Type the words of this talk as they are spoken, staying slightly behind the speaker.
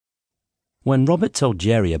When Robert told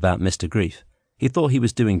Jerry about Mr. Grief, he thought he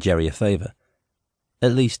was doing Jerry a favour.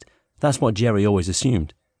 At least, that's what Jerry always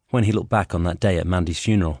assumed when he looked back on that day at Mandy's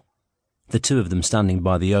funeral. The two of them standing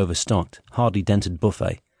by the overstocked, hardly dented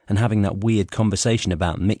buffet and having that weird conversation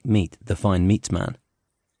about Mick Meat, the fine meats man.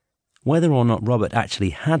 Whether or not Robert actually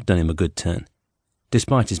had done him a good turn,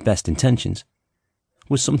 despite his best intentions,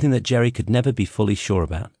 was something that Jerry could never be fully sure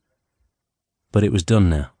about. But it was done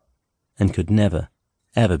now, and could never,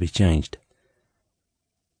 ever be changed.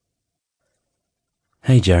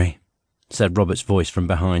 "Hey, Jerry," said Robert's voice from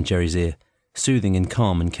behind Jerry's ear, soothing and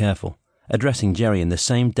calm and careful, addressing Jerry in the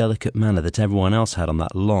same delicate manner that everyone else had on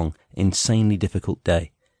that long, insanely difficult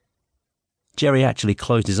day. Jerry actually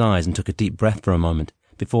closed his eyes and took a deep breath for a moment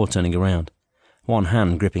before turning around, one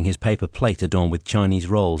hand gripping his paper plate adorned with Chinese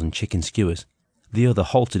rolls and chicken skewers, the other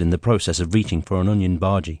halted in the process of reaching for an onion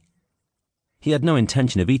bhaji. He had no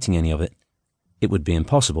intention of eating any of it. It would be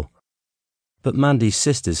impossible. But Mandy's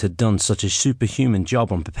sisters had done such a superhuman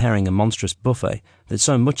job on preparing a monstrous buffet that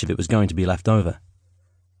so much of it was going to be left over.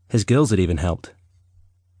 His girls had even helped.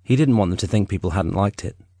 He didn't want them to think people hadn't liked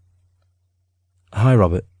it. "Hi,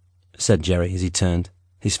 Robert," said Jerry as he turned,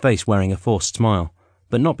 his face wearing a forced smile,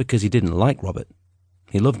 but not because he didn't like Robert.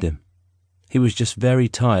 He loved him. He was just very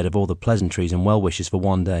tired of all the pleasantries and well-wishes for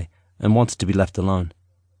one day and wanted to be left alone.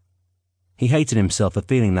 He hated himself for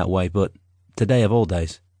feeling that way, but today of all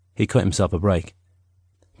days, he cut himself a break.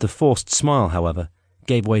 The forced smile, however,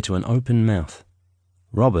 gave way to an open mouth.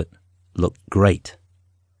 Robert looked great.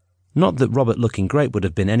 Not that Robert looking great would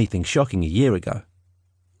have been anything shocking a year ago.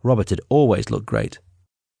 Robert had always looked great.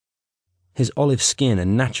 His olive skin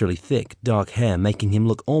and naturally thick, dark hair making him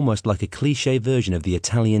look almost like a cliché version of the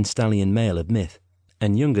Italian stallion male of myth,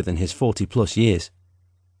 and younger than his 40-plus years.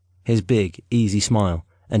 His big, easy smile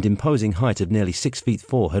and imposing height of nearly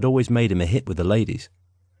 6'4" had always made him a hit with the ladies.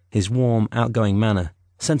 His warm, outgoing manner,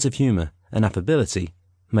 sense of humour, and affability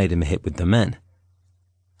made him a hit with the men.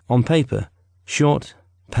 On paper, short,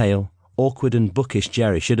 pale, awkward and bookish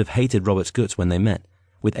Jerry should have hated Robert's guts when they met,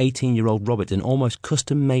 with 18-year-old Robert an almost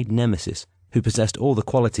custom-made nemesis who possessed all the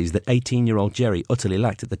qualities that 18-year-old Jerry utterly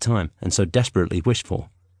lacked at the time and so desperately wished for.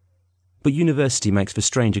 But university makes for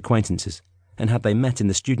strange acquaintances, and had they met in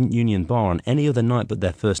the student union bar on any other night but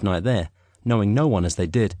their first night there, knowing no one as they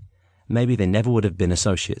did, maybe they never would have been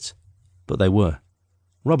associates. But they were.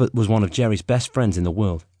 Robert was one of Jerry's best friends in the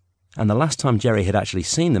world, and the last time Jerry had actually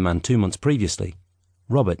seen the man 2 months previously,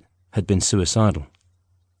 Robert had been suicidal.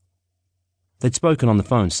 They'd spoken on the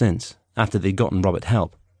phone since, after they'd gotten Robert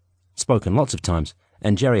help. Spoken lots of times,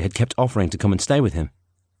 and Jerry had kept offering to come and stay with him.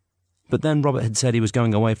 But then Robert had said he was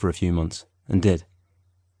going away for a few months, and did.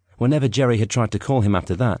 Whenever Jerry had tried to call him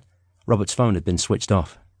after that, Robert's phone had been switched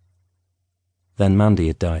off. Then Mandy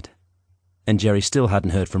had died, and Jerry still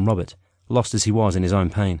hadn't heard from Robert, lost as he was in his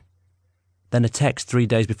own pain. Then a text 3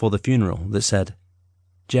 days before the funeral that said,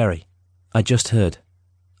 "Jerry, I just heard.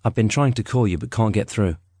 I've been trying to call you but can't get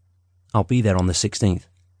through. I'll be there on the 16th.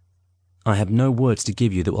 I have no words to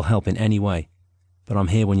give you that will help in any way, but I'm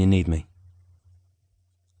here when you need me."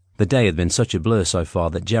 The day had been such a blur so far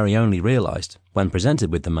that Jerry only realised, when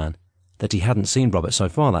presented with the man, that he hadn't seen Robert so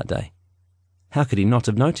far that day. How could he not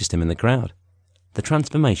have noticed him in the crowd? The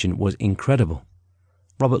transformation was incredible.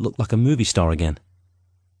 Robert looked like a movie star again.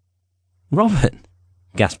 "Robert!"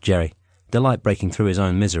 gasped Jerry, delight breaking through his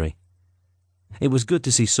own misery. It was good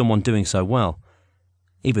to see someone doing so well,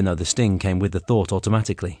 even though the sting came with the thought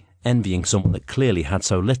automatically, envying someone that clearly had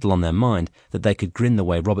so little on their mind that they could grin the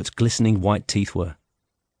way Robert's glistening white teeth were.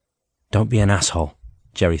 "Don't be an asshole,"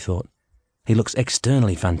 Jerry thought. "He looks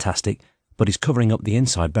externally fantastic, but he's covering up the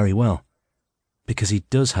inside very well. Because he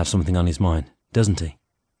does have something on his mind, doesn't he?"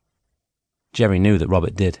 Jerry knew that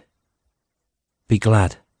Robert did. "Be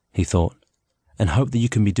glad," he thought, "and hope that you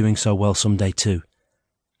can be doing so well someday too.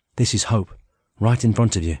 This is hope, right in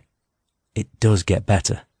front of you. It does get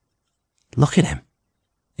better. Look at him."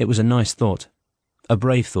 It was a nice thought, a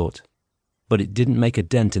brave thought, but it didn't make a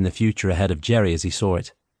dent in the future ahead of Jerry as he saw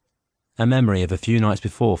it. A memory of a few nights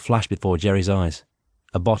before flashed before Jerry's eyes,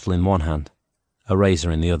 a bottle in one hand, a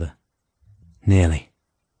razor in the other. Nearly,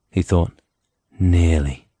 he thought.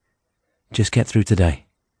 Nearly. Just get through today.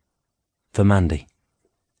 For Mandy.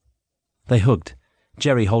 They hugged,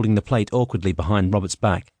 Jerry holding the plate awkwardly behind Robert's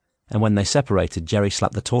back, and when they separated, Jerry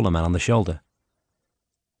slapped the taller man on the shoulder.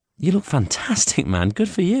 "You look fantastic, man. Good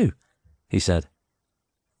for you," he said.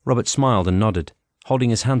 Robert smiled and nodded, holding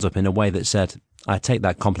his hands up in a way that said, "I take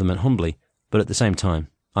that compliment humbly, but at the same time,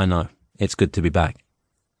 I know, it's good to be back."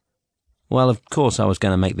 "Well, of course I was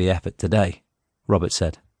going to make the effort today," Robert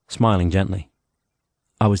said, smiling gently.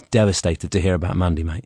 "I was devastated to hear about Mandy, mate.